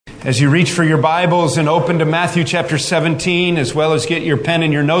As you reach for your Bibles and open to Matthew chapter 17, as well as get your pen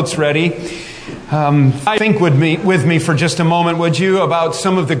and your notes ready, think with me for just a moment, would you, about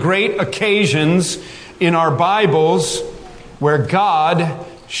some of the great occasions in our Bibles where God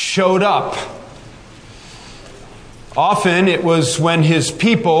showed up. Often it was when His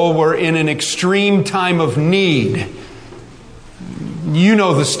people were in an extreme time of need. You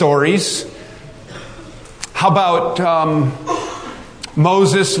know the stories. How about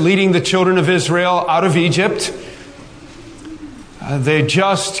Moses leading the children of Israel out of Egypt? They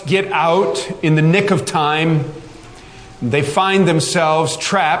just get out in the nick of time. They find themselves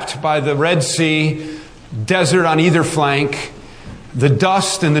trapped by the Red Sea, desert on either flank. The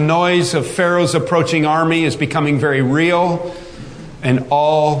dust and the noise of Pharaoh's approaching army is becoming very real, and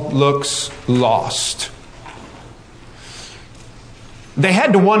all looks lost. They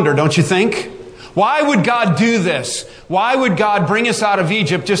had to wonder, don't you think? Why would God do this? Why would God bring us out of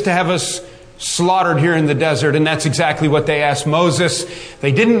Egypt just to have us slaughtered here in the desert? And that's exactly what they asked Moses.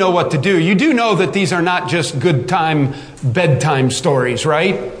 They didn't know what to do. You do know that these are not just good time, bedtime stories,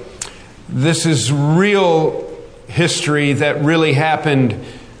 right? This is real history that really happened.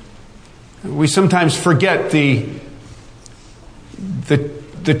 We sometimes forget the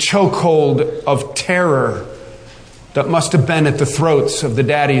chokehold of terror that must have been at the throats of the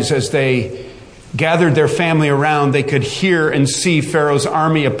daddies as they gathered their family around. They could hear and see Pharaoh's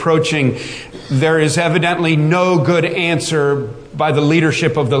army approaching. There is evidently no good answer by the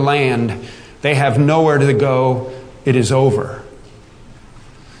leadership of the land. They have nowhere to go. It is over.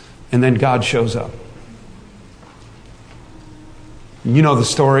 And then God shows up. You know the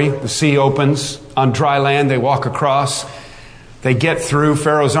story. The sea opens on dry land. They walk across. They get through.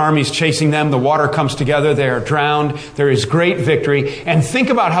 Pharaoh's army is chasing them. The water comes together. They are drowned. There is great victory. And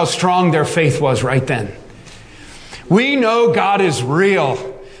think about how strong their faith was right then. We know God is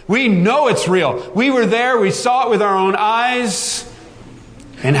real. We know it's real. We were there. We saw it with our own eyes.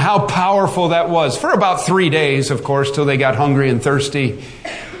 And how powerful that was. For about 3 days, of course, till they got hungry and thirsty.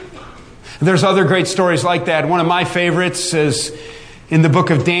 There's other great stories like that. One of my favorites is in the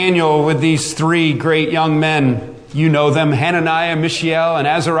book of Daniel with these 3 great young men. You know them, Hananiah, Mishael, and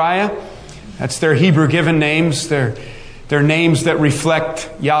Azariah. That's their Hebrew given names. They're names that reflect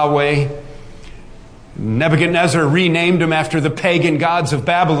Yahweh. Nebuchadnezzar renamed them after the pagan gods of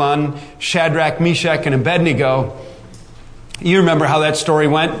Babylon, Shadrach, Meshach, and Abednego. You remember how that story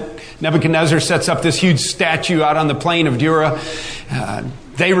went. Nebuchadnezzar sets up this huge statue out on the plain of Dura.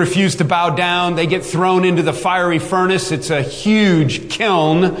 They refuse to bow down. They get thrown into the fiery furnace. It's a huge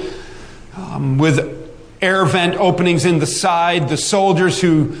kiln with air vent openings in the side. The soldiers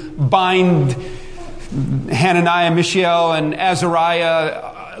who bind Hananiah, Mishael, and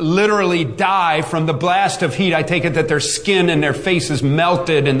Azariah literally die from the blast of heat. I take it that their skin and their faces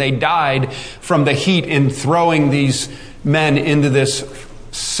melted and they died from the heat in throwing these men into this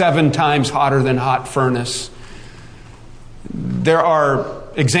 7 times hotter than hot furnace. There are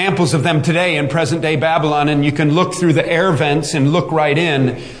examples of them today in present day Babylon, and you can look through the air vents and look right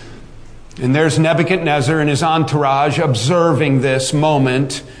in. And there's Nebuchadnezzar and his entourage observing this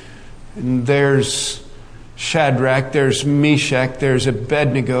moment. And there's Shadrach, there's Meshach, there's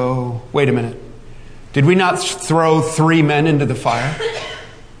Abednego. Wait a minute. Did we not throw 3 men into the fire?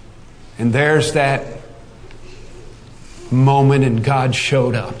 And there's that moment, and God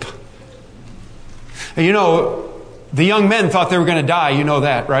showed up. And you know, the young men thought they were going to die. You know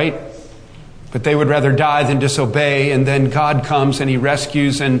that, right? But they would rather die than disobey. And then God comes and He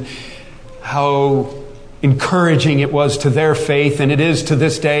rescues, and how encouraging it was to their faith, and it is to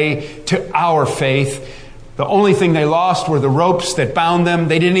this day to our faith. The only thing they lost were the ropes that bound them.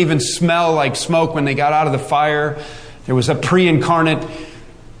 They didn't even smell like smoke when they got out of the fire. There was a pre-incarnate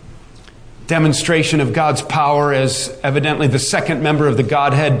demonstration of God's power as evidently the second member of the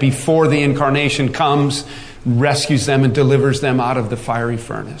Godhead before the incarnation comes, rescues them and delivers them out of the fiery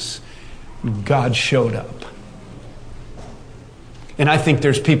furnace. God showed up. And I think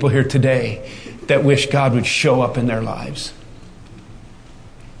there's people here today that wish God would show up in their lives.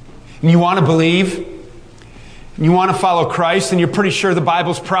 And you want to believe, and you want to follow Christ, and you're pretty sure the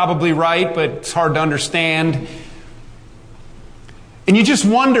Bible's probably right, but it's hard to understand. And you just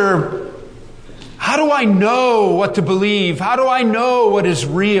wonder, how do I know what to believe? How do I know what is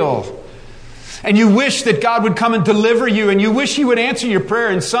real? And you wish that God would come and deliver you, and you wish He would answer your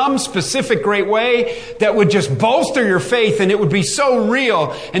prayer in some specific great way that would just bolster your faith, and it would be so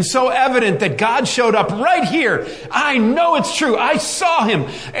real and so evident that God showed up right here. I know it's true. I saw Him.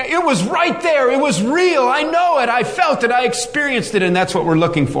 It was right there. It was real. I know it. I felt it. I experienced it. And that's what we're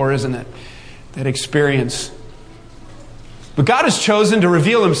looking for, isn't it? That experience. But God has chosen to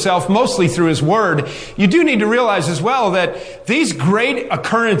reveal himself mostly through his word. You do need to realize as well that these great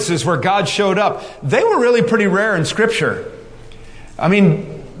occurrences where God showed up, they were really pretty rare in Scripture. I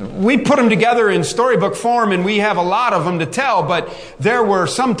mean, we put them together in storybook form and we have a lot of them to tell, but there were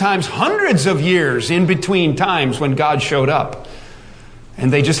sometimes hundreds of years in between times when God showed up.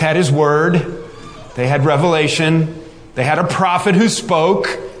 And they just had his word, they had revelation, they had a prophet who spoke,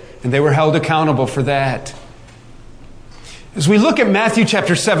 and they were held accountable for that. As we look at Matthew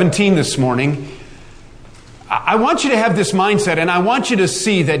chapter 17 this morning, I want you to have this mindset, and I want you to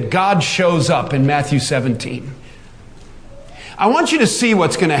see that God shows up in Matthew 17. I want you to see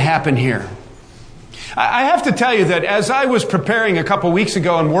what's going to happen here. I have to tell you that as I was preparing a couple weeks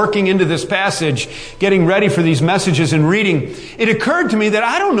ago and working into this passage, getting ready for these messages and reading, it occurred to me that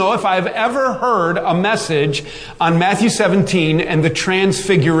I don't know if I've ever heard a message on Matthew 17 and the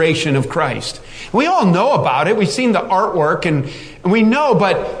transfiguration of Christ. We all know about it. We've seen the artwork and we know,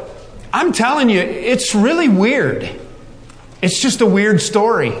 but I'm telling you, it's really weird. It's just a weird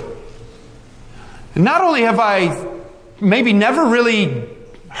story. And not only have I maybe never really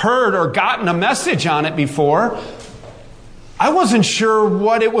heard or gotten a message on it before, I wasn't sure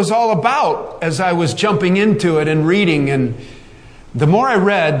what it was all about as I was jumping into it and reading. And the more I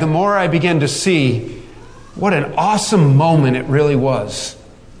read, the more I began to see what an awesome moment it really was.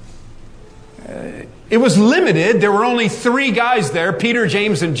 It was limited. There were only 3 guys there, Peter,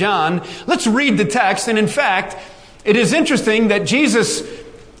 James, and John. Let's read the text. And in fact, it is interesting that Jesus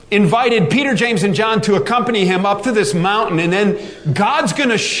invited Peter, James, and John to accompany him up to this mountain, and then God's going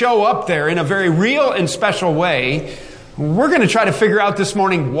to show up there in a very real and special way. We're going to try to figure out this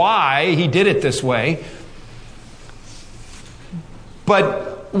morning why he did it this way.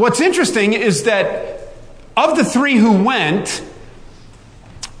 But what's interesting is that of the 3 who went,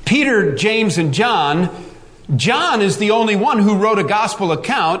 Peter, James, and John is the only one who wrote a gospel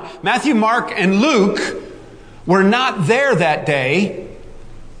account. Matthew, Mark, and Luke were not there that day.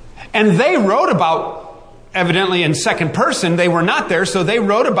 And they wrote about, evidently in second person, they were not there, so they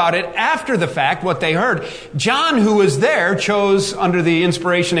wrote about it after the fact, what they heard. John, who was there, chose, under the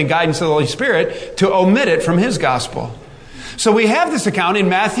inspiration and guidance of the Holy Spirit, to omit it from his gospel. So we have this account in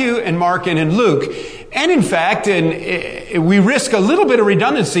Matthew and Mark and in Luke. And in fact, we risk a little bit of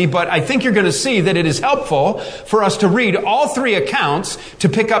redundancy, but I think you're going to see that it is helpful for us to read all 3 accounts to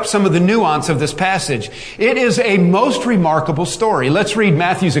pick up some of the nuance of this passage. It is a most remarkable story. Let's read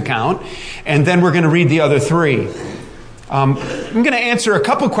Matthew's account, and then we're going to read the other 3. I'm going to answer a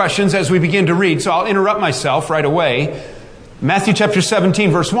couple questions as we begin to read, so I'll interrupt myself right away. Matthew chapter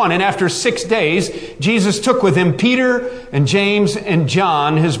 17, verse 1, and after 6 days, Jesus took with him Peter and James and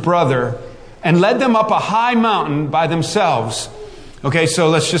John, his brother, and led them up a high mountain by themselves. Okay, so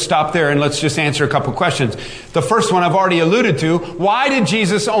let's just stop there and let's just answer a couple questions. The first one I've already alluded to. Why did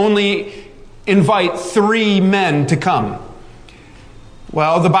Jesus only invite 3 men to come?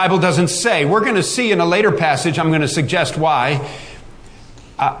 Well, the Bible doesn't say. We're going to see in a later passage, I'm going to suggest why.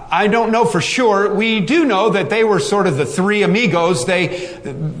 I don't know for sure. We do know that they were sort of the 3 amigos.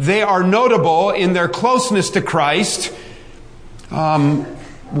 They are notable in their closeness to Christ.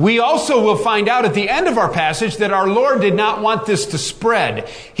 We also will find out at the end of our passage that our Lord did not want this to spread.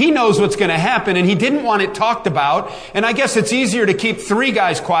 He knows what's going to happen, and he didn't want it talked about. And I guess it's easier to keep 3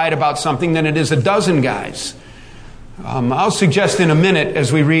 guys quiet about something than it is a dozen guys. I'll suggest in a minute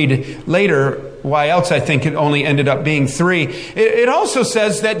as we read later why else I think it only ended up being 3. It also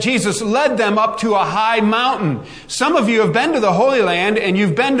says that Jesus led them up to a high mountain. Some of you have been to the Holy Land and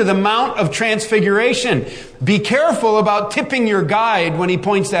you've been to the Mount of Transfiguration. Be careful about tipping your guide when he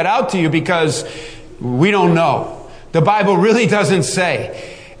points that out to you, because we don't know. The Bible really doesn't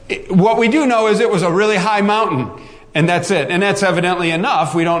say. What we do know is it was a really high mountain. And that's it. And that's evidently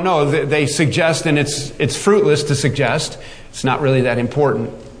enough. We don't know. They suggest, and it's fruitless to suggest. It's not really that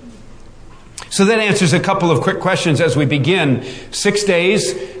important. So that answers a couple of quick questions as we begin. 6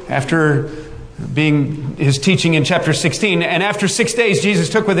 days after being his teaching in chapter 16. And after 6 days, Jesus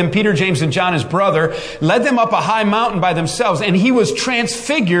took with him Peter, James, and John, his brother, led them up a high mountain by themselves. And he was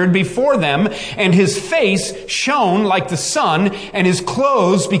transfigured before them, and his face shone like the sun, and his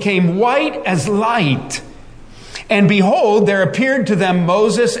clothes became white as light. And behold, there appeared to them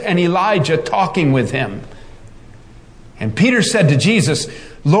Moses and Elijah talking with him. And Peter said to Jesus,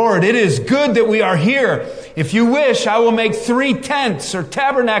 Lord, it is good that we are here. If you wish, I will make 3 tents or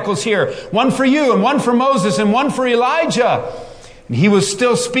tabernacles here, one for you and one for Moses and one for Elijah. And he was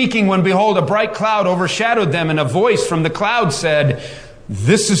still speaking when, behold, a bright cloud overshadowed them, and a voice from the cloud said,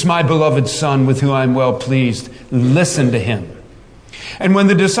 This is my beloved Son with whom I am well pleased. Listen to him. And when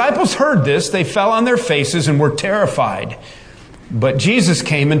the disciples heard this, they fell on their faces and were terrified. But Jesus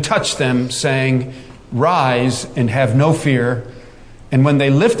came and touched them, saying, "Rise and have no fear." And when they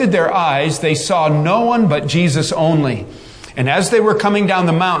lifted their eyes, they saw no one but Jesus only. And as they were coming down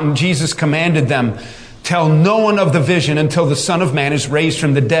the mountain, Jesus commanded them, "Tell no one of the vision until the Son of Man is raised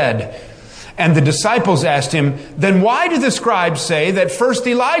from the dead." And the disciples asked him, "Then why do the scribes say that first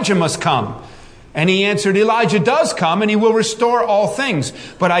Elijah must come?" And he answered, "Elijah does come, and he will restore all things.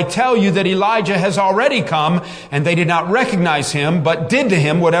 But I tell you that Elijah has already come, and they did not recognize him, but did to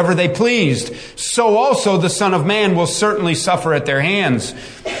him whatever they pleased. So also the Son of Man will certainly suffer at their hands."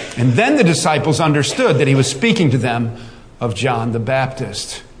 And then the disciples understood that he was speaking to them of John the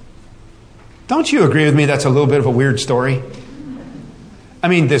Baptist. Don't you agree with me that's a little bit of a weird story? I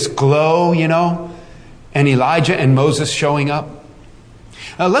mean, this glow, and Elijah and Moses showing up.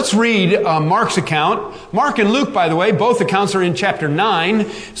 Let's read Mark's account. Mark and Luke, by the way, both accounts are in chapter 9,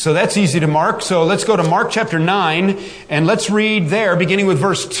 so that's easy to mark. So let's go to Mark chapter 9, and let's read there, beginning with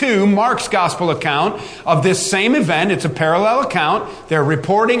verse 2, Mark's gospel account of this same event. It's a parallel account. They're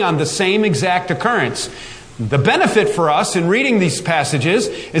reporting on the same exact occurrence. The benefit for us in reading these passages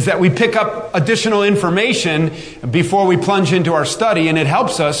is that we pick up additional information before we plunge into our study, and it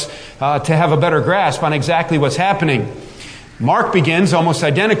helps us to have a better grasp on exactly what's happening. Mark begins almost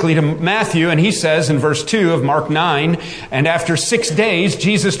identically to Matthew, and he says in verse 2 of Mark 9, "And after 6 days,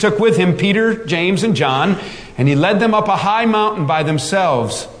 Jesus took with him Peter, James, and John, and he led them up a high mountain by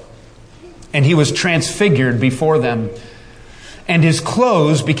themselves. And he was transfigured before them, and his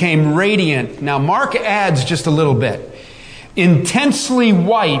clothes became radiant." Now Mark adds just a little bit. "Intensely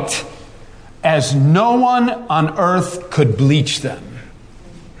white, as no one on earth could bleach them.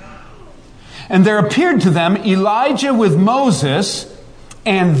 And there appeared to them Elijah with Moses,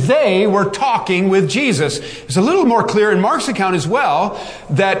 and they were talking with Jesus." It's a little more clear in Mark's account as well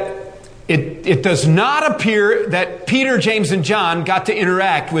that it does not appear that Peter, James, and John got to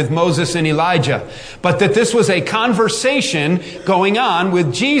interact with Moses and Elijah, but that this was a conversation going on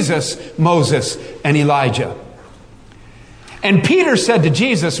with Jesus, Moses, and Elijah. "And Peter said to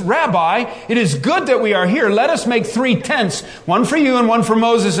Jesus, 'Rabbi, it is good that we are here. Let us make 3 tents, one for you and one for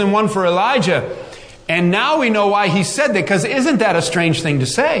Moses and one for Elijah.' And now we know why he said that, because isn't that a strange thing to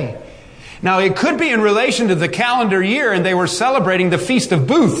say? Now it could be in relation to the calendar year, and they were celebrating the Feast of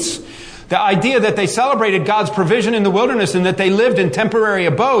Booths. The idea that they celebrated God's provision in the wilderness and that they lived in temporary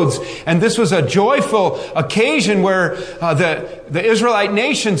abodes. And this was a joyful occasion where the Israelite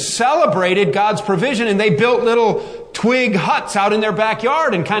nation celebrated God's provision, and they built little twig huts out in their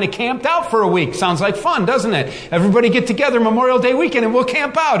backyard and kind of camped out for a week. Sounds like fun, doesn't it? Everybody get together Memorial Day weekend and we'll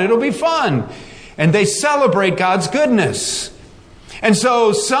camp out. It'll be fun. And they celebrate God's goodness. And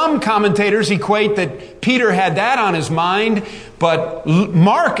so some commentators equate that Peter had that on his mind, but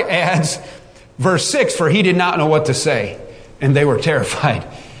Mark adds verse 6, "For he did not know what to say, and they were terrified."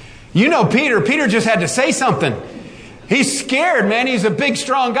 Peter just had to say something. He's scared, man. He's a big,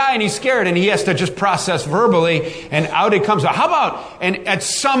 strong guy, and he's scared, and he has to just process verbally, and out it comes. And at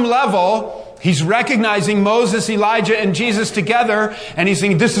some level, he's recognizing Moses, Elijah, and Jesus together, and he's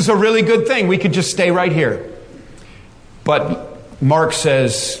thinking, this is a really good thing. We could just stay right here. But Mark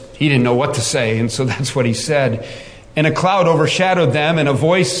says he didn't know what to say, and so that's what he said. "And a cloud overshadowed them, and a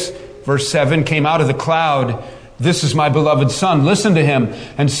voice," verse 7, "came out of the cloud. 'This is my beloved Son. Listen to him.'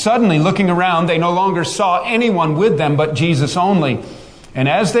 And suddenly, looking around, they no longer saw anyone with them but Jesus only. And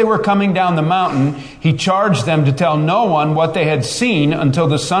as they were coming down the mountain, he charged them to tell no one what they had seen until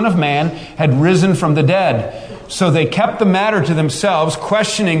the Son of Man had risen from the dead. So they kept the matter to themselves,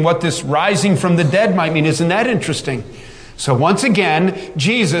 questioning what this rising from the dead might mean." Isn't that interesting? So once again,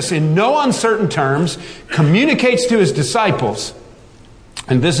 Jesus, in no uncertain terms, communicates to his disciples,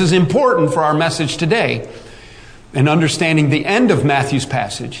 and this is important for our message today, and understanding the end of Matthew's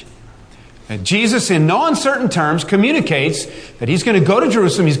passage. Jesus, in no uncertain terms, communicates that he's going to go to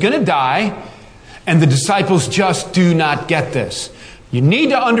Jerusalem, he's going to die, and the disciples just do not get this. You need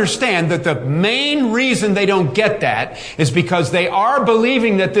to understand that the main reason they don't get that is because they are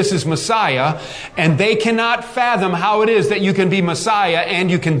believing that this is Messiah, and they cannot fathom how it is that you can be Messiah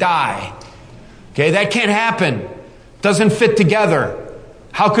and you can die. Okay, that can't happen. Doesn't fit together.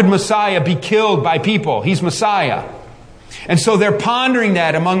 How could Messiah be killed by people? He's Messiah. And so they're pondering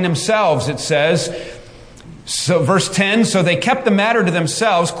that among themselves, it says. So verse 10, "So they kept the matter to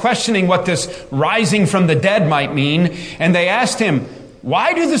themselves, questioning what this rising from the dead might mean. And they asked him,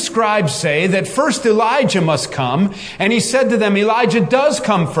 'Why do the scribes say that first Elijah must come?' And he said to them, 'Elijah does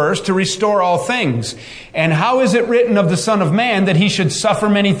come first to restore all things. And how is it written of the Son of Man that he should suffer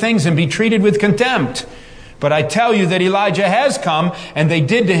many things and be treated with contempt? But I tell you that Elijah has come, and they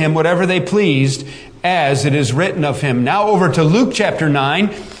did to him whatever they pleased, as it is written of him. Now over to Luke chapter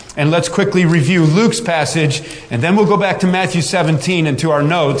 9, and let's quickly review Luke's passage, and then we'll go back to Matthew 17 and to our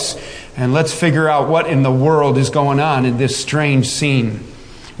notes, and let's figure out what in the world is going on in this strange scene.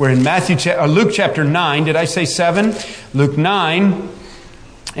 We're in Luke chapter 9. Did I say 7? Luke 9,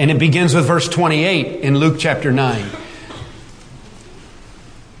 and it begins with verse 28 in Luke chapter 9.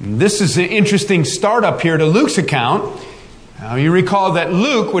 This is an interesting startup here to Luke's account. Now, you recall that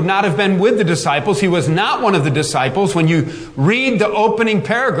Luke would not have been with the disciples. He was not one of the disciples. When you read the opening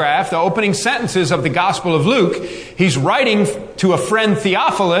paragraph, the opening sentences of the Gospel of Luke, he's writing to a friend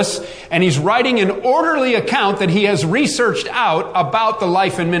Theophilus, and he's writing an orderly account that he has researched out about the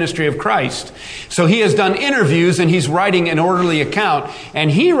life and ministry of Christ. So he has done interviews, and he's writing an orderly account.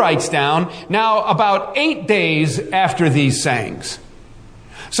 And he writes down, now about 8 days after these sayings.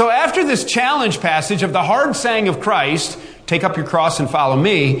 So after this challenge passage of the hard saying of Christ, take up your cross and follow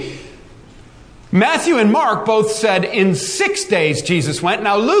me, Matthew and Mark both said in 6 days Jesus went.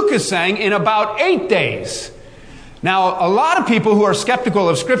 Now Luke is saying in about 8 days. Now a lot of people who are skeptical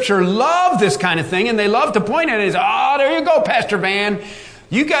of Scripture love this kind of thing, and they love to point at it and say, oh, there you go, Pastor Van.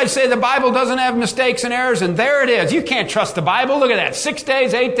 You guys say the Bible doesn't have mistakes and errors, and there it is. You can't trust the Bible. Look at that. 6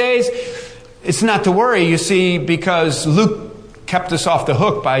 days, 8 days. It's not to worry, you see, because Luke kept us off the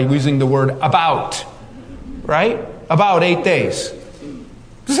hook by using the word about. Right? About 8 days.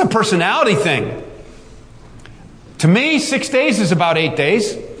 This is a personality thing. To me, 6 days is about 8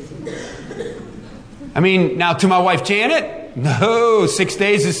 days. I mean, now to my wife Janet, no, 6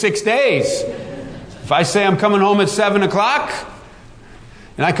 days is 6 days. If I say I'm coming home at 7 o'clock,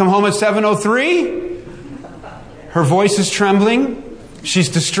 and I come home at 7:03, her voice is trembling, she's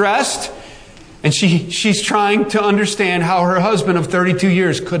distressed, and she's trying to understand how her husband of 32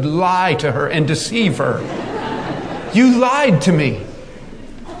 years could lie to her and deceive her. You lied to me.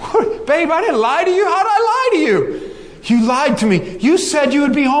 Babe, I didn't lie to you. How did I lie to you? You lied to me. You said you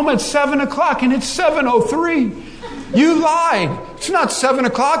would be home at 7 o'clock and it's 7:03. You lied. It's not 7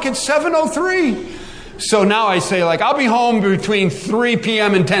 o'clock, it's 7:03. So now I say, I'll be home between 3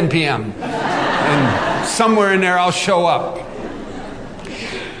 p.m. and 10 p.m. And somewhere in there I'll show up.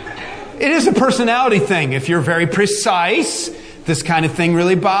 It is a personality thing. If you're very precise, this kind of thing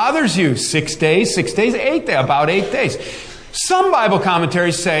really bothers you. 6 days, 8 days, about 8 days. Some Bible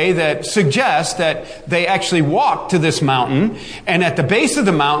commentaries suggest that they actually walked to this mountain, and at the base of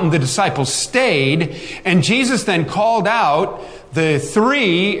the mountain, the disciples stayed, and Jesus then called out the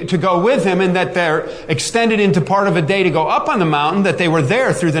three to go with him, and that they're extended into part of a day to go up on the mountain, that they were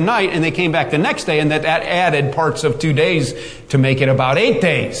there through the night, and they came back the next day, and that added parts of 2 days to make it about 8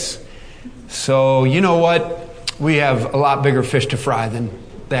 days. So, you know what? We have a lot bigger fish to fry than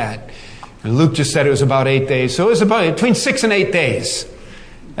that. And Luke just said it was about 8 days. So it was about between 6 and 8 days.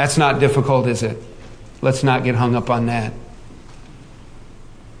 That's not difficult, is it? Let's not get hung up on that.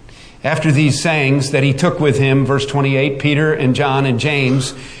 After these sayings that he took with him, verse 28, Peter and John and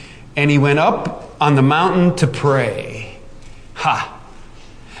James, and he went up on the mountain to pray.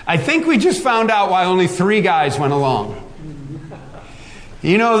 I think we just found out why only 3 guys went along.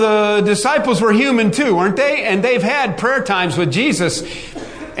 You know, the disciples were human too, weren't they? And they've had prayer times with Jesus.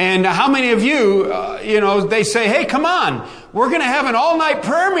 And how many of you, they say, hey, come on, we're going to have an all-night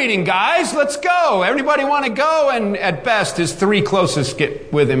prayer meeting, guys. Let's go. Everybody want to go? And at best, his 3 closest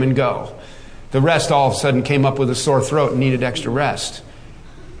get with him and go. The rest all of a sudden came up with a sore throat and needed extra rest.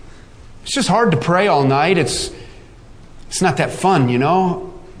 It's just hard to pray all night. It's not that fun, you know.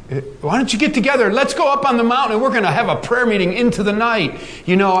 Why don't you get together? Let's go up on the mountain and we're going to have a prayer meeting into the night.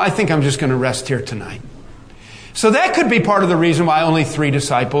 I think I'm just going to rest here tonight. So that could be part of the reason why only 3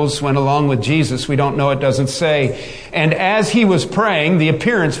 disciples went along with Jesus. We don't know. It doesn't say. And as he was praying, the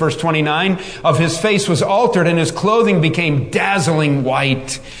appearance, verse 29, of his face was altered and his clothing became dazzling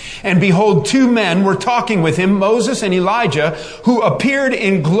white. And behold, 2 men were talking with him, Moses and Elijah, who appeared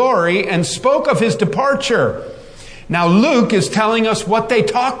in glory and spoke of his departure. Now Luke is telling us what they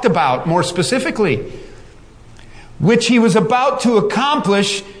talked about more specifically, which he was about to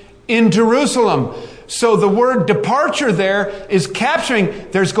accomplish in Jerusalem. So the word departure there is capturing,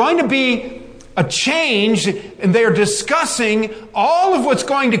 there's going to be a change, and they're discussing all of what's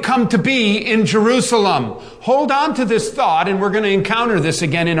going to come to be in Jerusalem. Hold on to this thought, and we're going to encounter this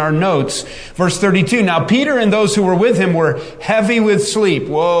again in our notes. Verse 32, now Peter and those who were with him were heavy with sleep.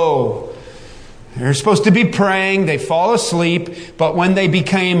 Whoa. They're supposed to be praying, they fall asleep, but when they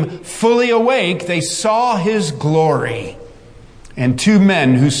became fully awake, they saw his glory and 2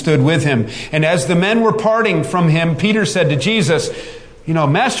 men who stood with him. And as the men were parting from him, Peter said to Jesus,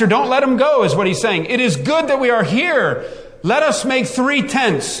 Master, don't let him go, is what he's saying. It is good that we are here. Let us make 3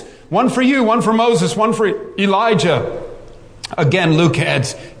 tents, One for you, one for Moses, one for Elijah. Again, Luke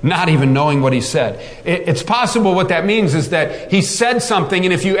adds, not even knowing what he said. It's possible what that means is that he said something,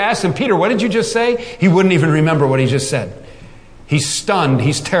 and if you ask him, Peter, what did you just say? He wouldn't even remember what he just said. He's stunned.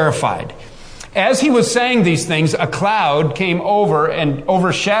 He's terrified. As he was saying these things, a cloud came over and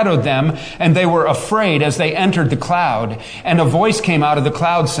overshadowed them, and they were afraid as they entered the cloud. And a voice came out of the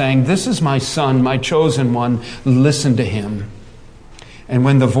cloud saying, "This is my son, my chosen one. Listen to him." And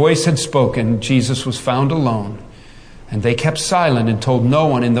when the voice had spoken, Jesus was found alone. And they kept silent and told no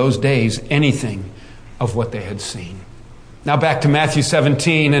one in those days anything of what they had seen. Now back to Matthew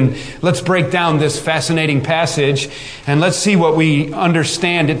 17, and let's break down this fascinating passage, and let's see what we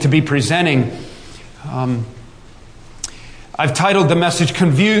understand it to be presenting. I've titled the message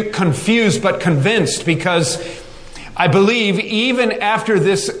Confused but Convinced, because I believe even after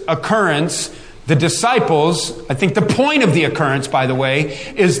this occurrence, the disciples, I think the point of the occurrence, by the way,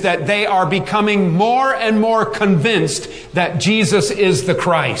 is that they are becoming more and more convinced that Jesus is the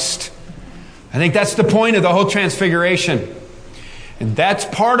Christ. I think that's the point of the whole transfiguration. And that's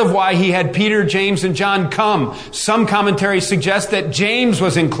part of why he had Peter, James, and John come. Some commentaries suggest that James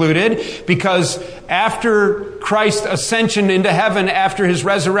was included because after Christ's ascension into heaven, after his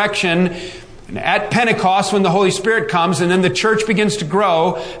resurrection, at Pentecost, when the Holy Spirit comes and then the church begins to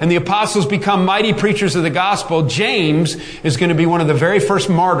grow and the apostles become mighty preachers of the gospel, James is going to be one of the very first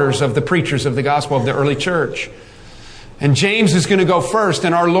martyrs of the preachers of the gospel of the early church. And James is going to go first,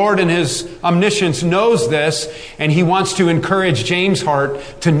 and our Lord in his omniscience knows this, and he wants to encourage James' heart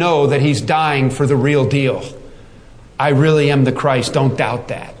to know that he's dying for the real deal. I really am the Christ, don't doubt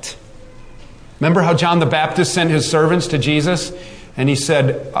that. Remember how John the Baptist sent his servants to Jesus? And he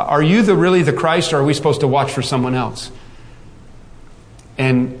said, are you really the Christ, or are we supposed to watch for someone else?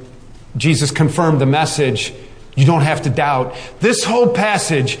 And Jesus confirmed the message. You don't have to doubt. This whole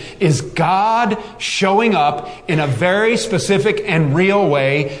passage is God showing up in a very specific and real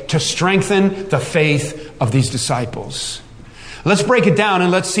way to strengthen the faith of these disciples. Let's break it down and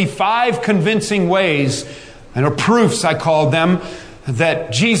let's see 5 convincing ways, and proofs I called them,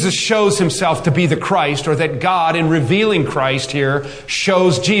 that Jesus shows himself to be the Christ, or that God, in revealing Christ here,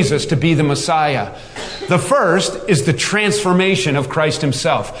 shows Jesus to be the Messiah. The first is the transformation of Christ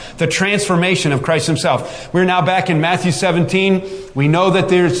himself. The transformation of Christ himself. We're now back in Matthew 17. We know that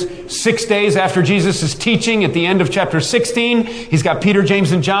there's 6 days after Jesus' teaching at the end of chapter 16. He's got Peter,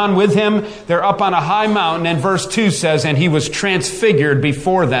 James, and John with him. They're up on a high mountain, and verse 2 says, "And he was transfigured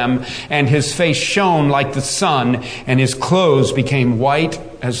before them, and his face shone like the sun, and his clothes became white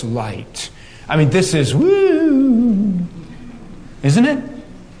as light." I mean, this is woo, isn't it?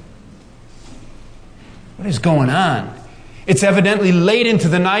 What is going on? It's evidently late into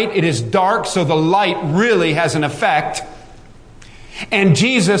the night. It is dark, so the light really has an effect. And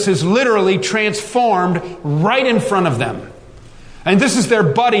Jesus is literally transformed right in front of them. And this is their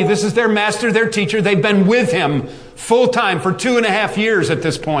buddy. This is their master, their teacher. They've been with him full time for 2.5 years at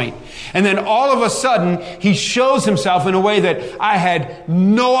this point. And then all of a sudden, he shows himself in a way that I had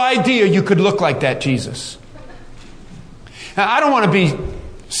no idea you could look like that, Jesus. Now, I don't want to be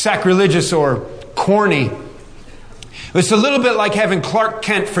sacrilegious or corny. It's a little bit like having Clark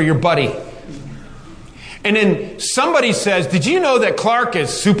Kent for your buddy. And then somebody says, "Did you know that Clark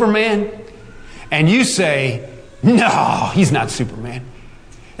is Superman?" And you say, "No, he's not Superman.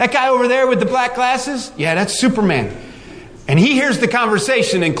 That guy over there with the black glasses? Yeah, that's Superman." And he hears the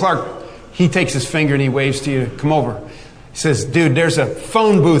conversation, and Clark, he takes his finger and he waves to you, "Come over." He says, "Dude, there's a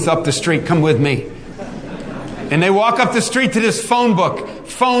phone booth up the street. Come with me." And they walk up the street to this phone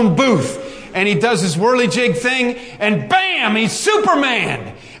booth. And he does his whirly jig thing, and bam, he's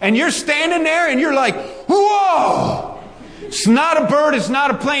Superman. And you're standing there and you're like, whoa! It's not a bird, it's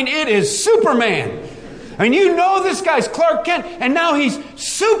not a plane, it is Superman. I mean, you know this guy's Clark Kent, and now he's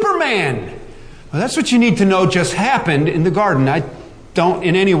Superman. Well, that's what you need to know just happened in the garden. I don't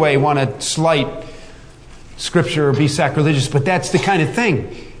in any way want to slight Scripture or be sacrilegious, but that's the kind of thing.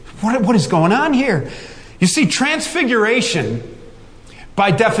 What is going on here? You see, transfiguration,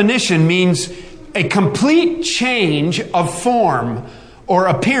 by definition, means a complete change of form or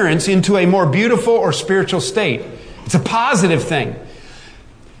appearance into a more beautiful or spiritual state. It's a positive thing.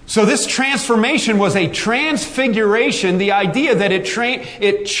 So this transformation was a transfiguration, the idea that it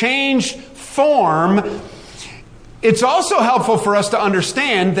changed form. It's also helpful for us to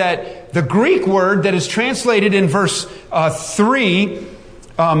understand that the Greek word that is translated in verse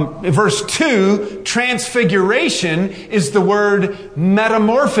 2, transfiguration, is the word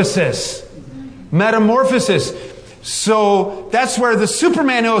metamorphosis. Metamorphosis. So that's where the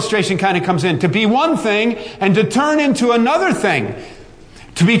Superman illustration kind of comes in. To be one thing and to turn into another thing.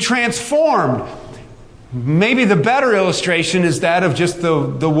 To be transformed. Maybe the better illustration is that of just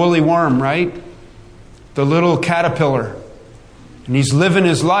the woolly worm, right? The little caterpillar. And he's living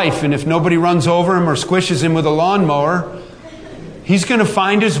his life, and if nobody runs over him or squishes him with a lawnmower, he's going to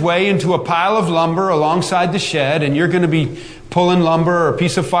find his way into a pile of lumber alongside the shed, and you're going to be pulling lumber or a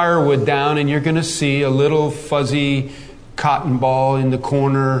piece of firewood down, and you're going to see a little fuzzy cotton ball in the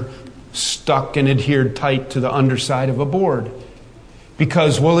corner stuck and adhered tight to the underside of a board.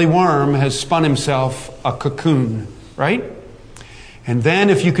 Because woolly worm has spun himself a cocoon, right? And then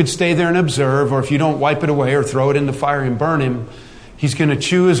if you could stay there and observe, or if you don't wipe it away or throw it in the fire and burn him, he's going to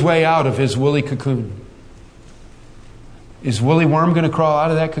chew his way out of his woolly cocoon. Is woolly worm going to crawl out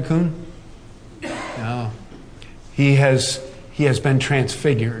of that cocoon? No. He has been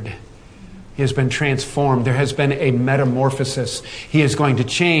transfigured. He has been transformed. There has been a metamorphosis. He is going to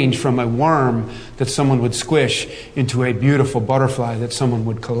change from a worm that someone would squish into a beautiful butterfly that someone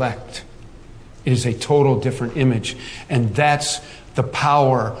would collect. It is a total different image. And that's the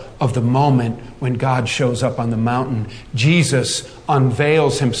power of the moment when God shows up on the mountain. Jesus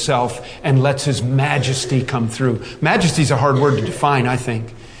unveils himself and lets his majesty come through. Majesty is a hard word to define, I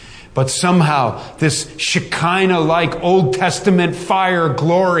think. But somehow this Shekinah-like Old Testament fire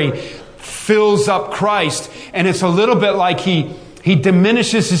glory fills up Christ. And it's a little bit like he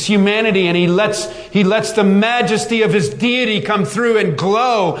diminishes his humanity, and he lets the majesty of his deity come through and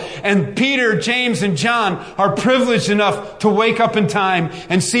glow. And Peter, James, and John are privileged enough to wake up in time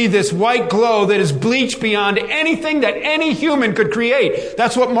and see this white glow that is bleached beyond anything that any human could create.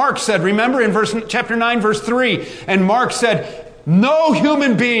 That's what Mark said. Remember in chapter 9, verse 3. And Mark said, no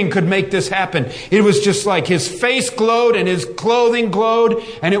human being could make this happen. It was just like his face glowed and his clothing glowed,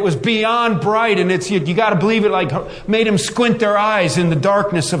 and it was beyond bright, and you got to believe it like made him squint their eyes in the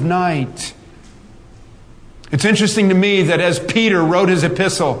darkness of night. It's interesting to me that as Peter wrote his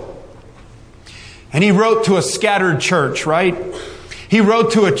epistle, and he wrote to a scattered church, right? He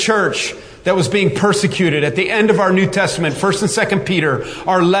wrote to a church that was being persecuted. At the end of our New Testament, 1st and 2nd Peter,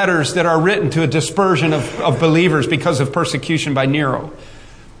 are letters that are written to a dispersion of believers because of persecution by Nero.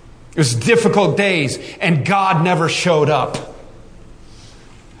 It was difficult days, and God never showed up.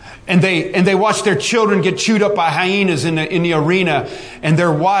 And they watched their children get chewed up by hyenas in the arena, and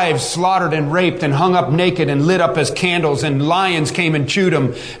their wives slaughtered and raped and hung up naked and lit up as candles, and lions came and chewed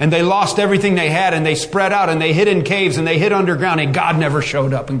them, and they lost everything they had, and they spread out, and they hid in caves, and they hid underground, and God never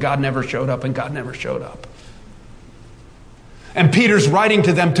showed up, and God never showed up, and God never showed up. And Peter's writing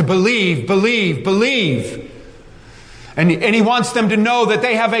to them to believe. And he wants them to know that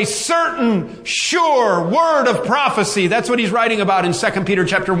they have a certain, sure word of prophecy. That's what he's writing about in 2 Peter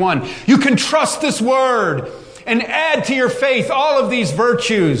chapter 1. You can trust this word and add to your faith all of these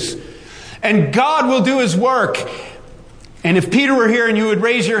virtues. And God will do his work. And if Peter were here and you would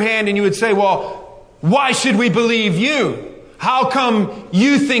raise your hand and you would say, well, why should we believe you? How come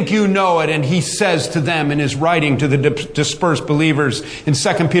you think you know it? And he says to them in his writing to the dispersed believers in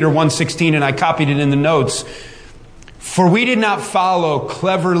 2 Peter 1:16, and I copied it in the notes, for we did not follow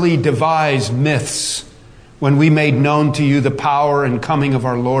cleverly devised myths when we made known to you the power and coming of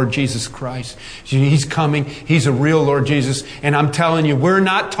our Lord Jesus Christ. He's coming. He's a real Lord Jesus. And I'm telling you, we're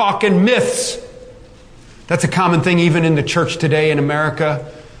not talking myths. That's a common thing even in the church today in America.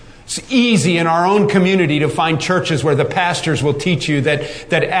 It's easy in our own community to find churches where the pastors will teach you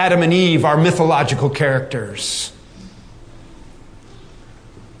that Adam and Eve are mythological characters.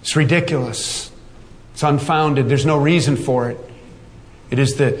 It's ridiculous. It's unfounded. There's no reason for it. It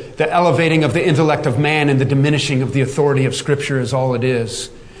is the elevating of the intellect of man and the diminishing of the authority of Scripture is all it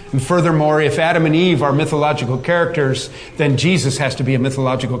is. And furthermore, if Adam and Eve are mythological characters, then Jesus has to be a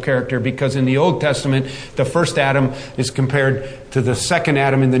mythological character, because in the Old Testament, the first Adam is compared to the second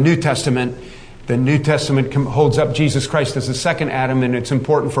Adam in the New Testament. The New Testament holds up Jesus Christ as the second Adam, and it's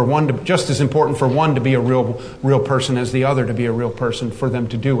important for one just as important for one to be a real person as the other to be a real person, for them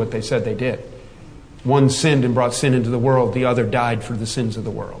to do what they said they did. One sinned and brought sin into the world. The other died for the sins of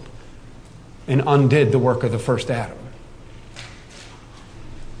the world and undid the work of the first Adam.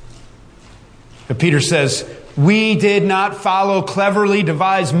 But Peter says, we did not follow cleverly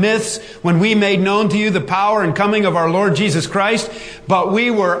devised myths when we made known to you the power and coming of our Lord Jesus Christ, but we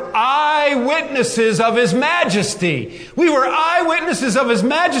were eyewitnesses of his majesty. We were eyewitnesses of his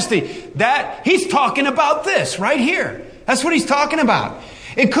majesty. That he's talking about this right here. That's what he's talking about.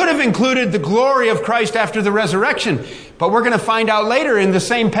 It could have included the glory of Christ after the resurrection, but we're going to find out later in the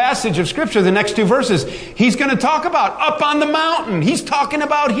same passage of Scripture, the next two verses, he's going to talk about up on the mountain. He's talking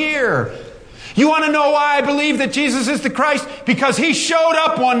about here. You want to know why I believe that Jesus is the Christ? Because he showed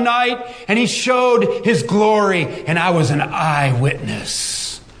up one night and he showed his glory, and I was an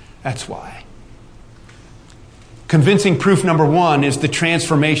eyewitness. That's why. Convincing proof number one is the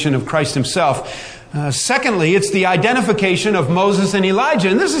transformation of Christ himself. Secondly, it's the identification of Moses and Elijah.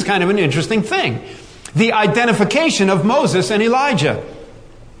 And this is kind of an interesting thing. The identification of Moses and Elijah.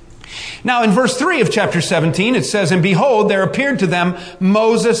 Now, in verse 3 of chapter 17, it says, "And behold, there appeared to them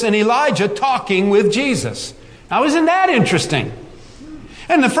Moses and Elijah talking with Jesus." Now, isn't that interesting?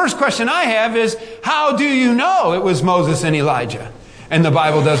 And the first question I have is, how do you know it was Moses and Elijah? And the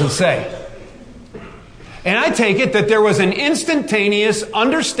Bible doesn't say. And I take it that there was an instantaneous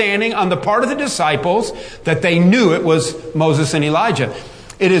understanding on the part of the disciples that they knew it was Moses and Elijah.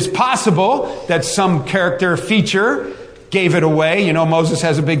 It is possible that some character feature gave it away. You know, Moses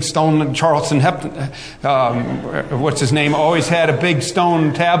has a big stone. Charleston what's his name, always had a big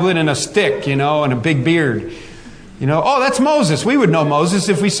stone tablet and a stick, and a big beard. Oh, that's Moses. We would know Moses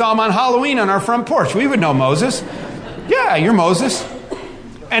if we saw him on Halloween on our front porch. We would know Moses. Yeah, you're Moses.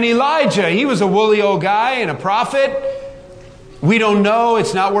 And Elijah, he was a woolly old guy and a prophet. We don't know.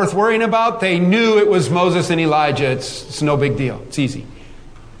 It's not worth worrying about. They knew it was Moses and Elijah. It's no big deal. It's easy.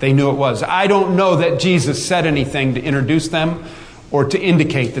 They knew it was. I don't know that Jesus said anything to introduce them or to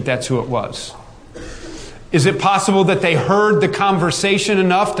indicate that that's who it was. Is it possible that they heard the conversation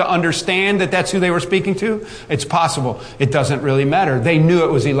enough to understand that that's who they were speaking to? It's possible. It doesn't really matter. They knew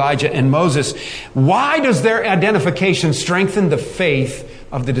it was Elijah and Moses. Why does their identification strengthen the faith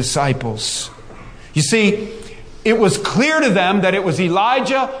of the disciples? You see, it was clear to them that it was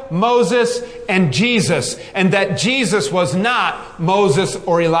Elijah, Moses, and Jesus, and that Jesus was not Moses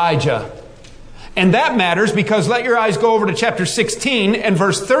or Elijah. And that matters because let your eyes go over to chapter 16 and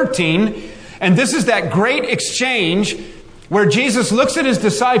verse 13. And this is that great exchange where Jesus looks at his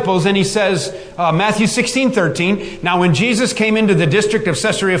disciples and he says, Matthew 16:13, "Now when Jesus came into the district of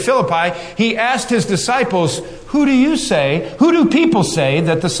Caesarea Philippi, he asked his disciples, who do people say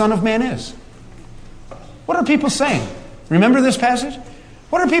that the Son of Man is?" What are people saying? Remember this passage?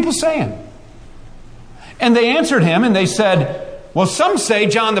 What are people saying? And they answered him and they said, well, some say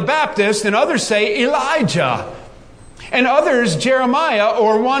John the Baptist and others say Elijah. And others, Jeremiah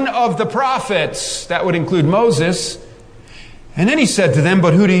or one of the prophets. That would include Moses. And then he said to them,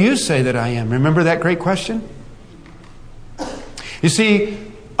 but who do you say that I am? Remember that great question? You see,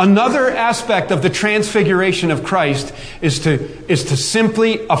 another aspect of the transfiguration of Christ is to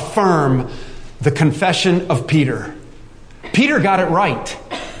simply affirm the confession of Peter. Peter got it right.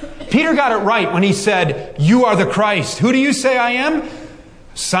 Peter got it right when he said, you are the Christ. Who do you say I am?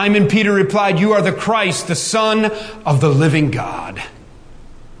 Simon Peter replied, you are the Christ, the Son of the living God.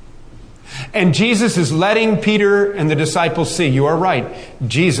 And Jesus is letting Peter and the disciples see, you are right.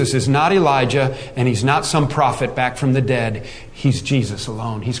 Jesus is not Elijah and he's not some prophet back from the dead. He's Jesus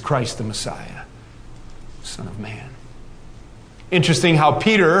alone. He's Christ the Messiah, Son of Man. Interesting how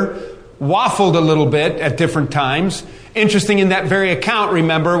Peter waffled a little bit at different times. Interesting in that very account,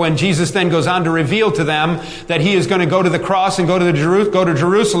 remember, when Jesus then goes on to reveal to them that he is going to go to the cross and go to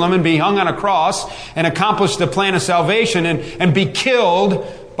Jerusalem and be hung on a cross and accomplish the plan of salvation and be killed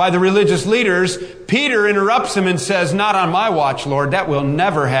by the religious leaders. Peter interrupts him and says, not on my watch, Lord, that will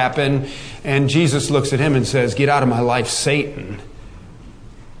never happen. And Jesus looks at him and says, get out of my life, Satan.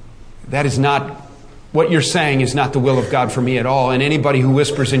 That is not, what you're saying is not the will of God for me at all. And anybody who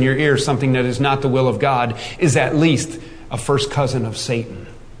whispers in your ear something that is not the will of God is at least a first cousin of Satan.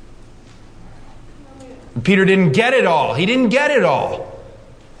 Peter didn't get it all. He didn't get it all.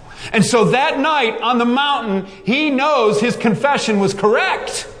 And so that night on the mountain, he knows his confession was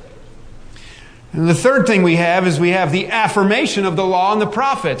correct. And the third thing we have is we have the affirmation of the law and the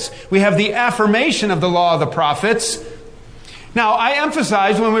prophets. We have the affirmation of the law of the prophets. Now, I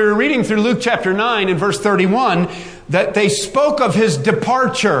emphasized when we were reading through Luke chapter 9 and verse 31 that they spoke of his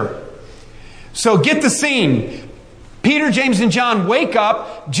departure. So get the scene. Peter, James, and John wake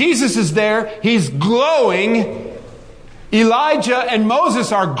up. Jesus is there. He's glowing. Elijah and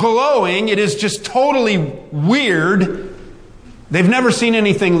Moses are glowing. It is just totally weird. They've never seen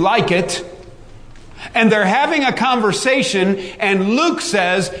anything like it. And they're having a conversation, and Luke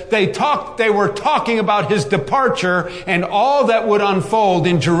says they were talking about his departure and all that would unfold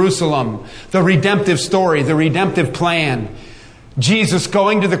in Jerusalem. The redemptive story, the redemptive plan. Jesus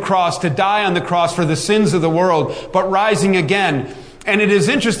going to the cross to die on the cross for the sins of the world, but rising again. And it is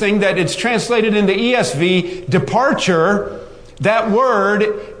interesting that it's translated in the ESV, departure. That word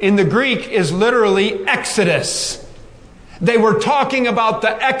in the Greek is literally Exodus. They were talking about the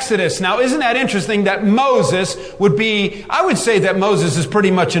Exodus. Now, isn't that interesting that Moses would be, I would say that Moses is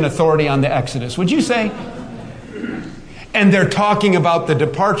pretty much an authority on the Exodus. Would you say? And they're talking about the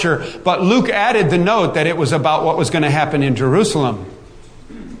departure, but Luke added the note that it was about what was going to happen in Jerusalem.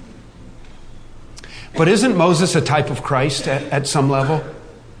 But isn't Moses a type of Christ at some level?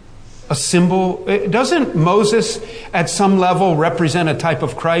 A symbol? Doesn't Moses at some level represent a type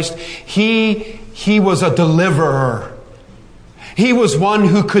of Christ? He was a deliverer. He was one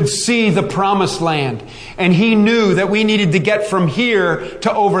who could see the promised land. And he knew that we needed to get from here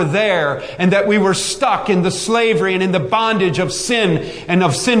to over there. And that we were stuck in the slavery and in the bondage of sin and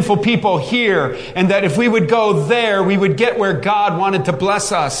of sinful people here. And that if we would go there, we would get where God wanted to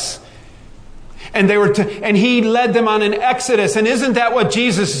bless us. And and he led them on an exodus. And isn't that what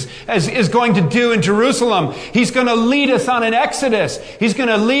Jesus is going to do in Jerusalem? He's going to lead us on an exodus. He's going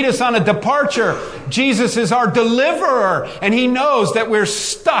to lead us on a departure. Jesus is our deliverer. And he knows that we're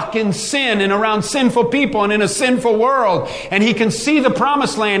stuck in sin and around sinful people and in a sinful world. And he can see the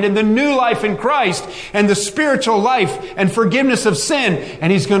promised land and the new life in Christ and the spiritual life and forgiveness of sin. And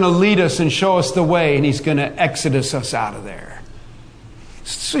he's going to lead us and show us the way. And he's going to exodus us out of there.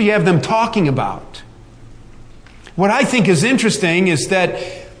 So you have them talking about. What I think is interesting is that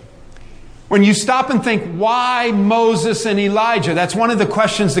when you stop and think, why Moses and Elijah? That's one of the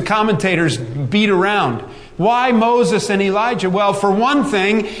questions the commentators beat around. Why Moses and Elijah? Well, for one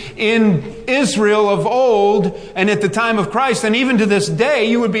thing, in Israel of old and at the time of Christ, and even to this day,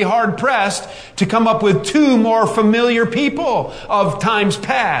 you would be hard-pressed to come up with two more familiar people of times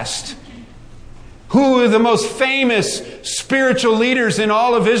past. Who are the most famous spiritual leaders in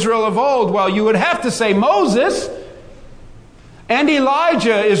all of Israel of old? Well, you would have to say Moses. And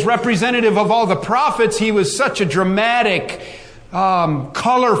Elijah is representative of all the prophets. He was such a dramatic,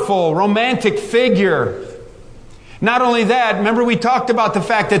 colorful, romantic figure. Not only that, remember we talked about the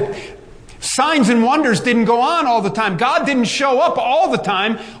fact that signs and wonders didn't go on all the time. God didn't show up all the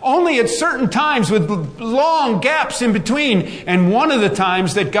time, only at certain times with long gaps in between. And one of the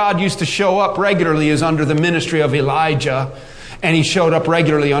times that God used to show up regularly is under the ministry of Elijah. And he showed up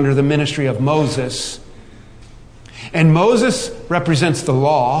regularly under the ministry of Moses. And Moses represents the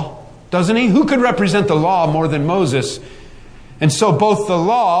law, doesn't he? Who could represent the law more than Moses? And so both the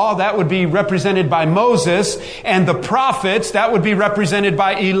law, that would be represented by Moses, and the prophets, that would be represented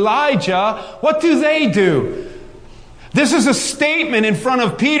by Elijah. What do? This is a statement in front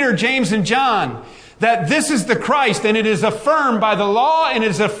of Peter, James, and John that this is the Christ, and it is affirmed by the law, and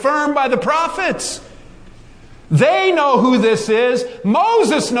it is affirmed by the prophets. They know who this is.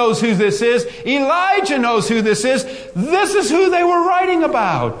 Moses knows who this is. Elijah knows who this is. This is who they were writing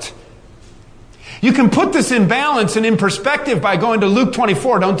about. You can put this in balance and in perspective by going to Luke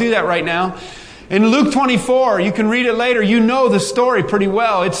 24. Don't do that right now. In Luke 24, you can read it later. You know the story pretty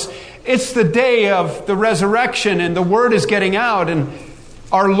well. It's the day of the resurrection, and the word is getting out, and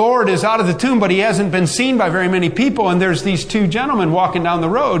our Lord is out of the tomb, but he hasn't been seen by very many people. And there's these two gentlemen walking down the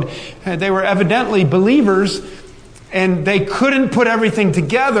road. They were evidently believers, and they couldn't put everything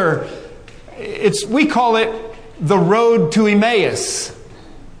together. We call it the road to Emmaus.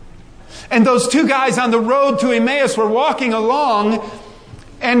 And those two guys on the road to Emmaus were walking along,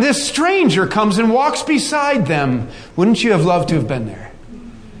 and this stranger comes and walks beside them. Wouldn't you have loved to have been there?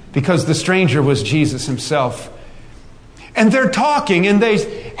 Because the stranger was Jesus himself. And they're talking,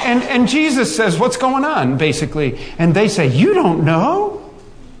 and Jesus says, "What's going on?" basically. And they say, "You don't know?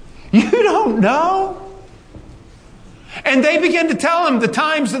 You don't know?" And they begin to tell him the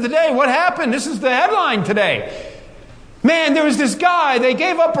times of the day. What happened? This is the headline today. Man, there was this guy, they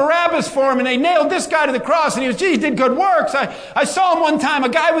gave up Barabbas for him, and they nailed this guy to the cross, and he did good works. I saw him one time, a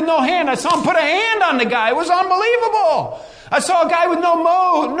guy with no hand. I saw him put a hand on the guy. It was unbelievable. I saw a guy with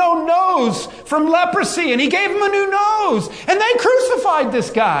no nose from leprosy, and he gave him a new nose. And they crucified this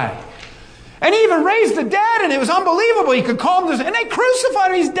guy. And he even raised the dead, and it was unbelievable. He could calm this, and they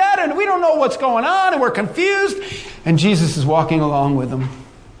crucified him. He's dead, and we don't know what's going on, and we're confused. And Jesus is walking along with them.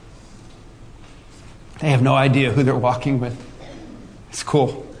 They have no idea who they're walking with. It's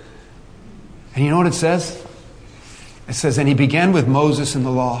cool. And you know what it says? It says, and he began with Moses and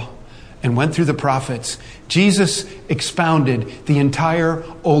the law and went through the prophets. Jesus expounded the entire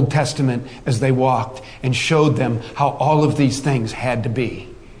Old Testament as they walked and showed them how all of these things had to be.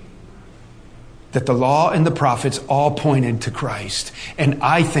 That the law and the prophets all pointed to Christ. And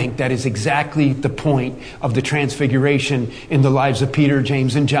I think that is exactly the point of the transfiguration in the lives of Peter,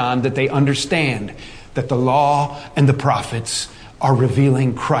 James, and John, that they understand that the law and the prophets are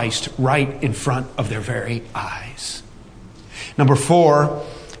revealing Christ right in front of their very eyes. Number 4,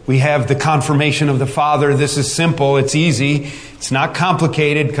 we have the confirmation of the Father. This is simple. It's easy. It's not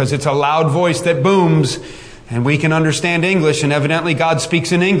complicated because it's a loud voice that booms. And we can understand English, and evidently God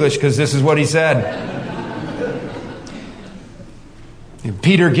speaks in English because this is what he said. And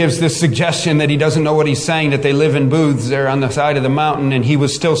Peter gives this suggestion that he doesn't know what he's saying, that they live in booths there on the side of the mountain. And he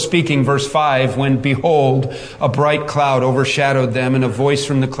was still speaking, verse 5, when behold, a bright cloud overshadowed them, and a voice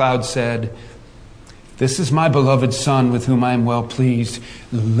from the cloud said, "This is my beloved Son with whom I am well pleased.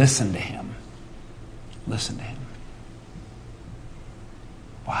 Listen to him." Listen to him.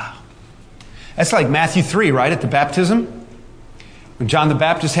 Wow. That's like Matthew 3, right, at the baptism? When John the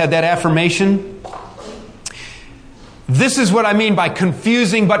Baptist had that affirmation. This is what I mean by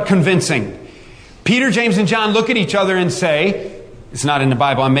confusing but convincing. Peter, James, and John look at each other and say, it's not in the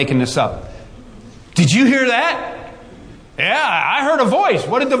Bible, I'm making this up. "Did you hear that?" "Yeah, I heard a voice."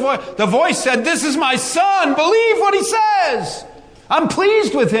 "What did the voice?" "The voice said, 'This is my Son. Believe what he says. I'm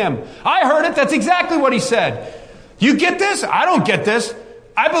pleased with him.'" "I heard it. That's exactly what he said." "You get this?" "I don't get this."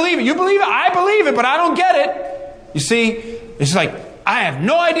 "I believe it." "You believe it?" "I believe it, but I don't get it." You see, it's like, I have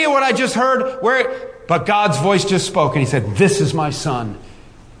no idea what I just heard, but God's voice just spoke, and he said, "This is my Son."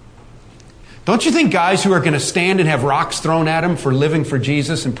 Don't you think guys who are going to stand and have rocks thrown at them for living for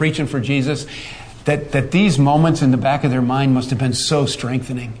Jesus and preaching for Jesus, that these moments in the back of their mind must have been so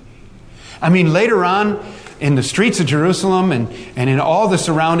strengthening? I mean, later on in the streets of Jerusalem and in all the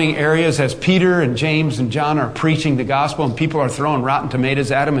surrounding areas, as Peter and James and John are preaching the gospel and people are throwing rotten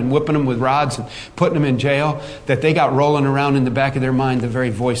tomatoes at them and whipping them with rods and putting them in jail, that they got rolling around in the back of their mind the very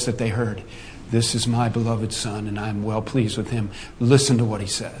voice that they heard. "This is my beloved Son, and I am well pleased with him. Listen to what he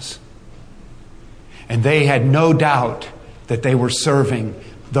says." And they had no doubt that they were serving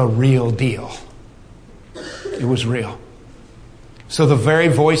the real deal. It was real. So the very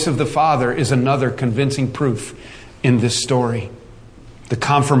voice of the Father is another convincing proof in this story. The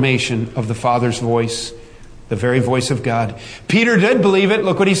confirmation of the Father's voice, the very voice of God. Peter did believe it.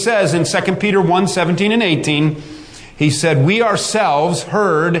 Look what he says in 2 Peter 1:17 and 18. He said, "We ourselves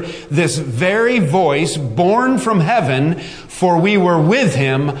heard this very voice born from heaven, for we were with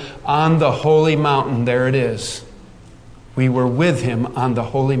him on the holy mountain." There it is. We were with him on the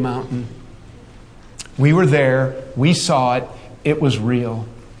holy mountain. We were there. We saw it. It was real.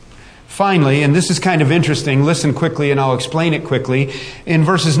 Finally, and this is kind of interesting, listen quickly and I'll explain it quickly. In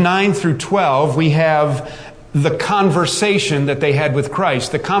verses 9 through 12, we have the conversation that they had with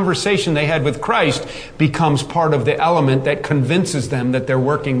Christ. The conversation they had with Christ becomes part of the element that convinces them that they're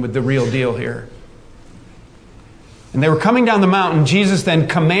working with the real deal here. And they were coming down the mountain. Jesus then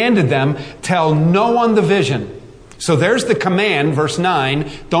commanded them, "Tell no one the vision." So there's the command, verse 9,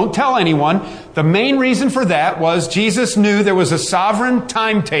 don't tell anyone. The main reason for that was Jesus knew there was a sovereign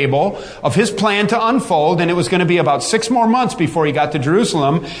timetable of his plan to unfold, and it was going to be about 6 more months before he got to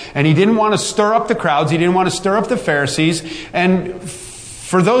Jerusalem, and he didn't want to stir up the crowds, he didn't want to stir up the Pharisees, and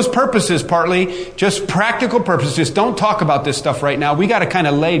for those purposes, partly, just practical purposes, just don't talk about this stuff right now. We got to kind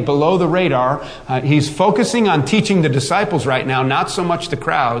of lay below the radar. He's focusing on teaching the disciples right now, not so much the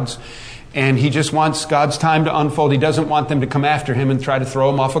crowds. And he just wants God's time to unfold. He doesn't want them to come after him and try to throw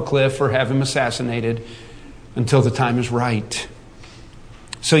him off a cliff or have him assassinated until the time is right.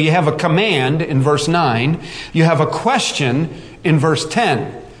 So you have a command in verse 9. You have a question in verse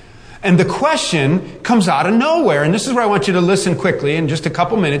 10. And the question comes out of nowhere. And this is where I want you to listen quickly. In just a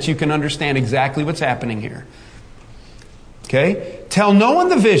couple minutes, you can understand exactly what's happening here. Okay? "Tell no one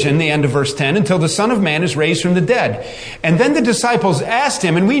the vision," the end of verse 10, "until the Son of Man is raised from the dead." And then the disciples asked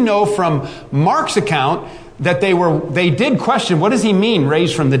him, and we know from Mark's account that they did question, what does he mean,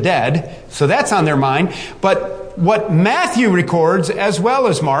 raised from the dead? So that's on their mind. But what Matthew records, as well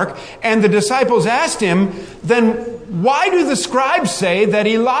as Mark, and the disciples asked him, then why do the scribes say that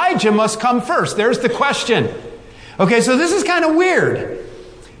Elijah must come first? There's the question. Okay, so this is kind of weird.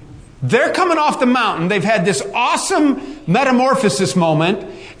 They're coming off the mountain. They've had this awesome metamorphosis moment,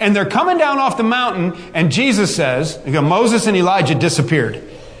 and they're coming down off the mountain, and Jesus says, Moses and Elijah disappeared.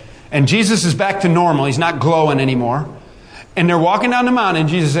 And Jesus is back to normal. He's not glowing anymore. And they're walking down the mountain, and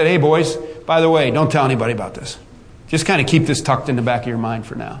Jesus said, "Hey, boys, by the way, don't tell anybody about this. Just kind of keep this tucked in the back of your mind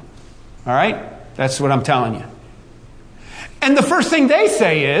for now. All right? That's what I'm telling you." And the first thing they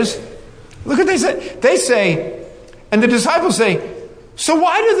say is, look what they say. They say, and the disciples say, "So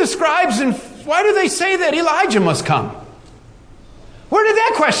why do the scribes and why do they say that Elijah must come?" Where did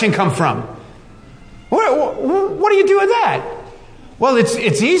that question come from? What do you do with that? Well,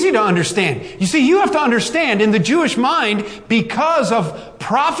 it's easy to understand. You see, you have to understand in the Jewish mind, because of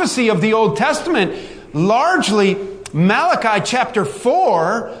prophecy of the Old Testament, largely Malachi chapter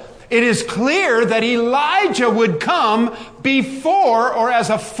 4, it is clear that Elijah would come before or as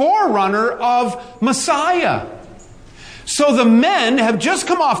a forerunner of Messiah. So the men have just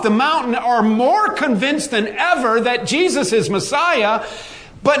come off the mountain, are more convinced than ever that Jesus is Messiah,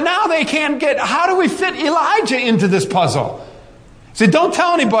 but now they can't get, how do we fit Elijah into this puzzle? He said, don't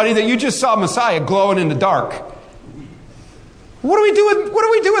tell anybody that you just saw Messiah glowing in the dark. What do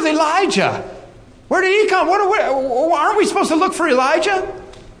we do with Elijah? Where did he come? Aren't we supposed to look for Elijah?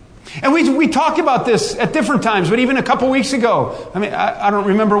 And we talked about this at different times, but even a couple weeks ago, I don't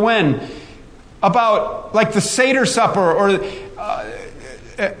remember when, about like the Seder supper, or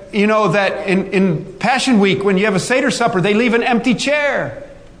that in Passion Week, when you have a Seder supper, they leave an empty chair.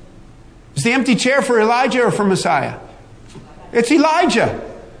 Is the empty chair for Elijah or for Messiah? It's Elijah.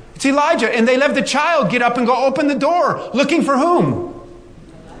 It's Elijah. And they let the child get up and go open the door, looking for whom?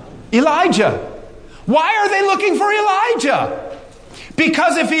 Elijah. Why are they looking for Elijah?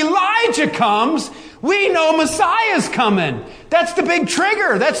 Because if Elijah comes, we know Messiah's coming. That's the big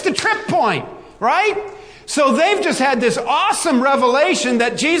trigger. That's the trip point, right? So they've just had this awesome revelation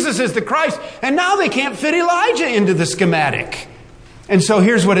that Jesus is the Christ, and now they can't fit Elijah into the schematic. And so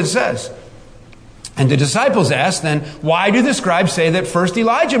here's what it says. And the disciples asked then, why do the scribes say that first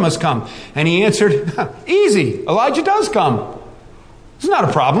Elijah must come? And he answered, easy, Elijah does come. It's not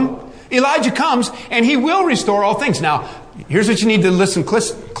a problem. Elijah comes and he will restore all things. Now, here's what you need to listen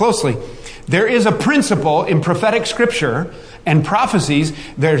closely. There is a principle in prophetic scripture and prophecies.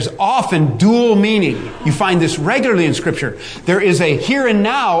 There's often dual meaning. You find this regularly in scripture. There is a here and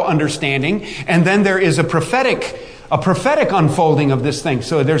now understanding, and then there is a prophetic unfolding of this thing.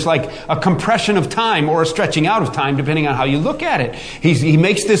 So there's like a compression of time or a stretching out of time, depending on how you look at it. He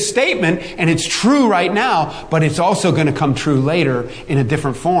makes this statement, and it's true right now, but it's also going to come true later in a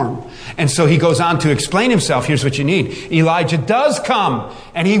different form. And so he goes on to explain himself. Here's what you need. Elijah does come,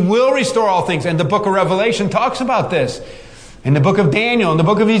 and he will restore all things. And the book of Revelation talks about this. In the book of Daniel, in the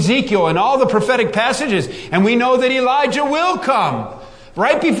book of Ezekiel, and all the prophetic passages. And we know that Elijah will come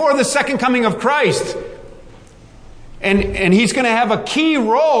right before the second coming of Christ. And he's going to have a key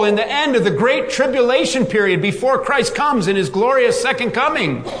role in the end of the great tribulation period before Christ comes in his glorious second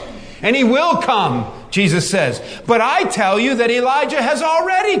coming. And he will come, Jesus says. But I tell you that Elijah has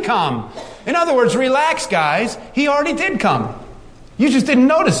already come. In other words, relax, guys. He already did come. You just didn't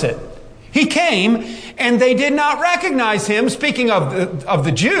notice it. He came, and they did not recognize him, speaking of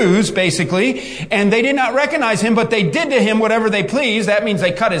the Jews, basically. And they did not recognize him, but they did to him whatever they pleased. That means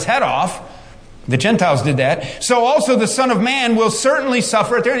they cut his head off. The Gentiles did that. So also the Son of Man will certainly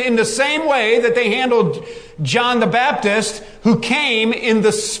suffer in the same way that they handled John the Baptist, who came in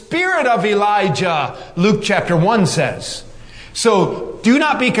the spirit of Elijah, Luke chapter 1 says. So do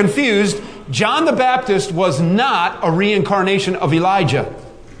not be confused. John the Baptist was not a reincarnation of Elijah.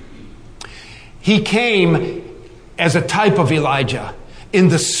 He came as a type of Elijah, in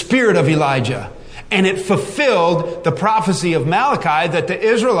the spirit of Elijah. And it fulfilled the prophecy of Malachi that the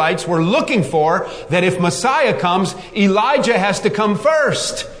Israelites were looking for, that if Messiah comes, Elijah has to come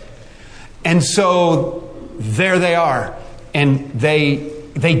first. And so there they are. And they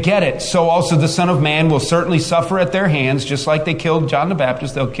get it. So also the Son of Man will certainly suffer at their hands, just like they killed John the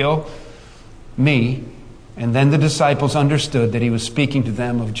Baptist. They'll kill me. And then the disciples understood that he was speaking to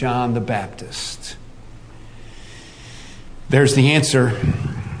them of John the Baptist. There's the answer.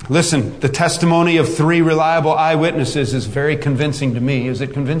 Listen, the testimony of 3 reliable eyewitnesses is very convincing to me. Is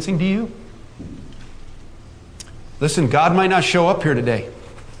it convincing to you? Listen, God might not show up here today.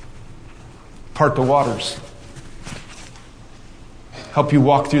 Part the waters. Help you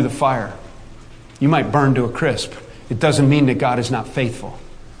walk through the fire. You might burn to a crisp. It doesn't mean that God is not faithful.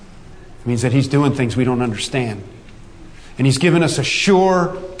 It means that he's doing things we don't understand. And he's given us a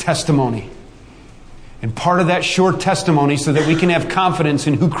sure testimony. And part of that sure testimony, so that we can have confidence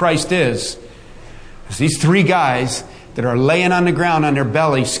in who Christ is these 3 guys that are laying on the ground on their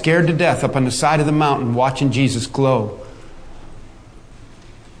belly, scared to death up on the side of the mountain, watching Jesus glow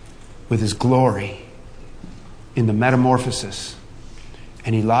with his glory in the metamorphosis.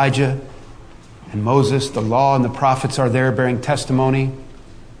 And Elijah and Moses, the law and the prophets are there bearing testimony.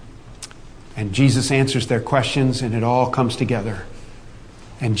 And Jesus answers their questions, and it all comes together.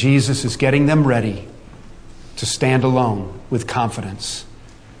 And Jesus is getting them ready to stand alone with confidence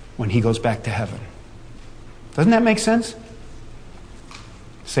when he goes back to heaven. Doesn't that make sense?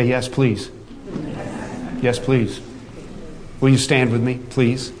 Say yes, please. Yes, please. Will you stand with me,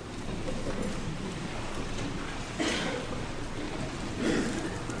 please?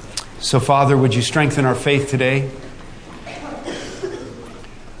 So, Father, would you strengthen our faith today?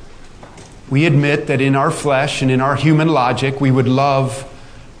 We admit that in our flesh and in our human logic, we would love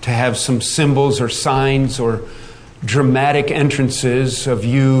to have some symbols or signs or dramatic entrances of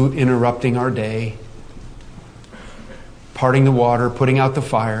you interrupting our day, parting the water, putting out the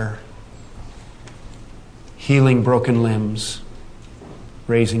fire, healing broken limbs,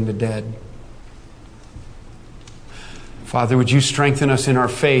 raising the dead. Father, would you strengthen us in our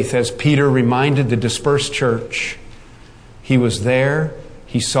faith as Peter reminded the dispersed church? He was there,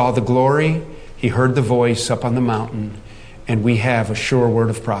 he saw the glory, he heard the voice up on the mountain, and we have a sure word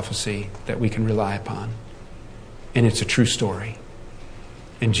of prophecy that we can rely upon. And it's a true story.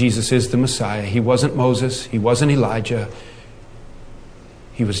 And Jesus is the Messiah. He wasn't Moses, he wasn't Elijah.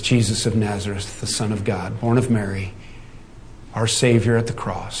 He was Jesus of Nazareth, the Son of God, born of Mary, our Savior at the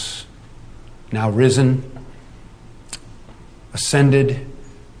cross, now risen, ascended,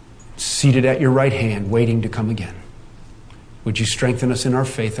 seated at your right hand, waiting to come again. Would you strengthen us in our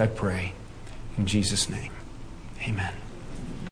faith, I pray. In Jesus' name, amen.